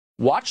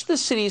Watch the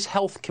city's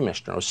health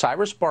commissioner,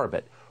 Osiris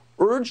Barbett,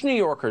 urge New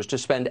Yorkers to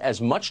spend as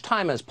much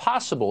time as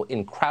possible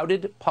in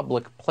crowded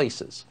public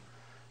places.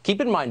 Keep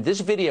in mind,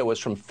 this video is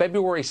from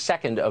February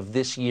 2nd of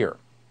this year.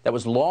 That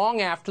was long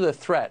after the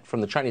threat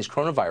from the Chinese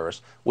coronavirus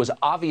was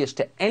obvious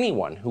to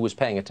anyone who was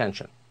paying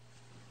attention.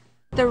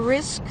 The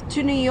risk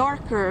to New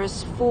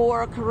Yorkers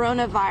for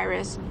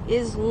coronavirus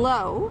is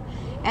low,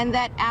 and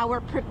that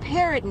our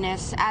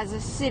preparedness as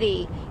a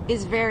city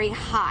is very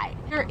high.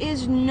 There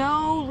is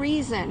no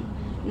reason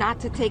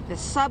not to take the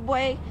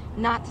subway,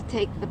 not to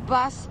take the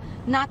bus,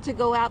 not to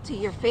go out to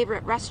your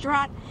favorite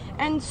restaurant,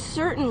 and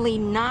certainly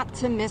not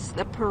to miss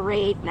the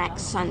parade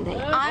next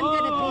Sunday. I'm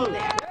going to be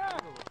there.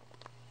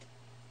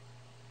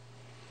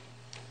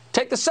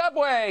 Take the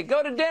subway,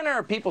 go to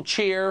dinner, people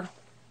cheer.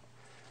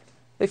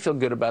 They feel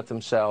good about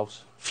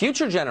themselves.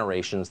 Future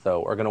generations,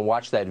 though, are going to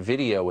watch that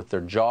video with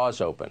their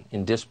jaws open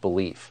in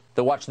disbelief.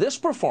 They'll watch this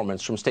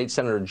performance from State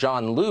Senator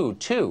John Liu,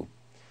 too.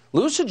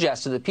 Liu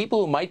suggested that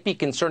people who might be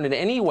concerned in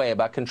any way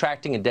about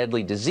contracting a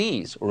deadly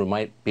disease, or who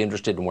might be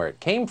interested in where it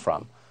came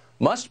from,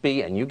 must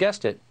be, and you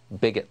guessed it,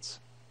 bigots.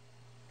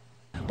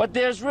 But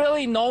there's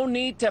really no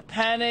need to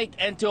panic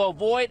and to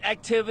avoid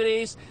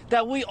activities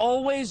that we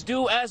always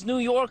do as New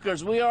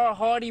Yorkers. We are a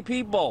hardy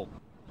people.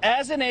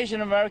 As an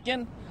Asian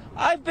American,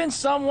 I've been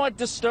somewhat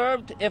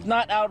disturbed, if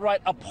not outright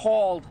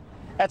appalled,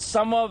 at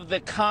some of the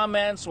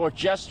comments or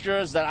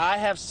gestures that I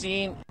have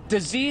seen.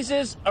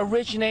 Diseases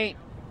originate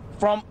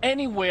from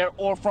anywhere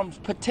or from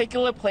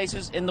particular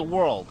places in the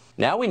world.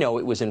 Now we know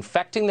it was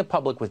infecting the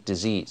public with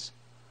disease.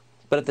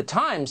 But at the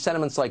time,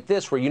 sentiments like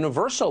this were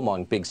universal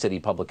among big city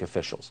public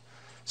officials.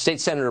 State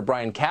Senator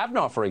Brian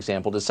Kavanaugh, for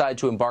example, decided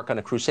to embark on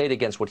a crusade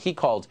against what he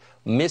called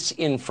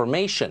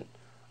misinformation,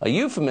 a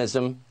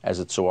euphemism, as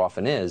it so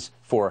often is,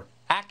 for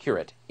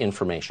accurate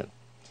information.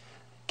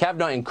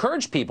 Kavanaugh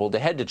encouraged people to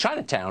head to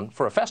Chinatown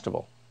for a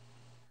festival.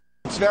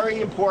 It's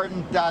very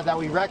important that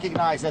we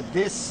recognize that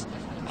this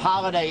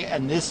holiday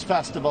and this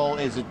festival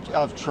is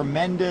of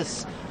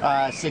tremendous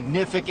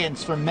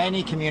significance for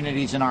many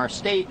communities in our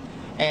state,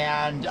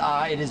 and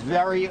it is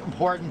very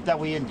important that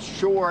we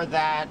ensure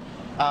that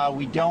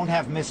we don't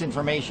have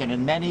misinformation.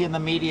 And many in the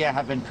media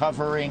have been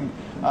covering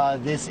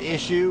this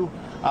issue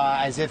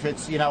as if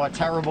it's, you know, a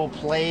terrible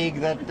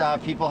plague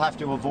that people have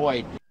to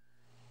avoid.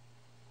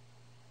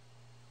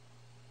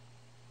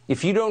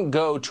 If you don't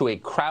go to a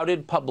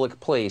crowded public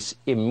place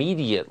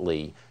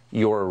immediately,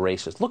 you're a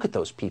racist. Look at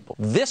those people.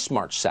 This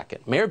March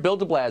 2nd, Mayor Bill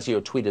de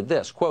Blasio tweeted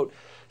this, quote,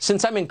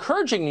 "Since I'm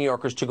encouraging New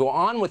Yorkers to go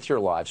on with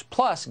your lives,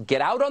 plus get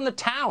out on the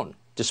town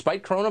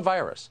despite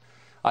coronavirus,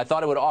 I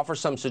thought I would offer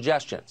some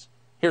suggestions.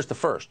 Here's the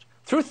first.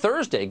 Through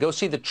Thursday, go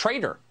see The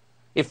Traitor.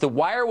 If The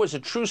Wire was a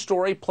true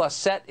story plus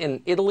set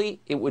in Italy,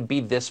 it would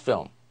be this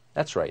film."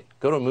 That's right.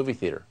 Go to a movie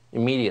theater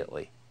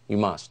immediately. You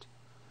must.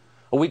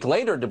 A week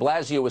later, de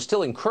Blasio was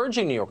still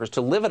encouraging New Yorkers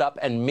to live it up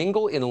and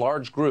mingle in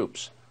large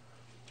groups.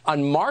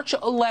 On March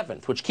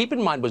 11th, which keep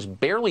in mind was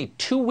barely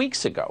 2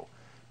 weeks ago,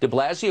 de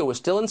Blasio was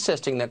still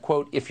insisting that,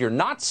 quote, "if you're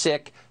not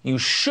sick, you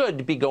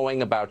should be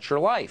going about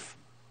your life."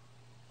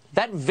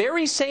 That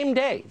very same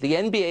day, the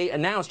NBA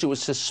announced it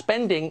was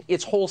suspending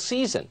its whole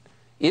season.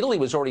 Italy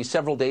was already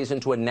several days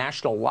into a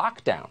national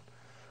lockdown.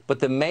 But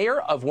the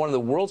mayor of one of the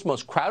world's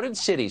most crowded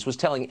cities was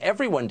telling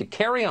everyone to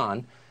carry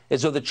on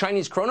as though the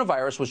Chinese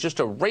coronavirus was just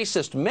a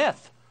racist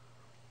myth.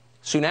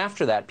 Soon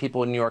after that,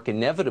 people in New York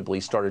inevitably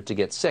started to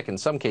get sick, in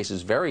some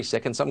cases very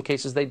sick, in some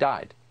cases they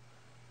died.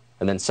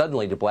 And then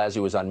suddenly de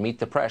Blasio was on Meet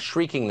the Press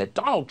shrieking that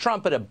Donald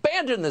Trump had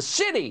abandoned the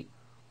city.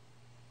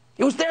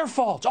 It was their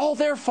fault, all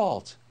their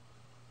fault.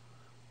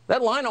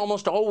 That line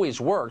almost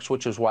always works,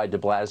 which is why de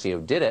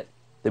Blasio did it.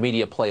 The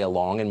media play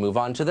along and move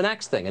on to the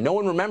next thing, and no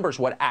one remembers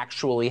what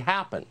actually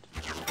happened.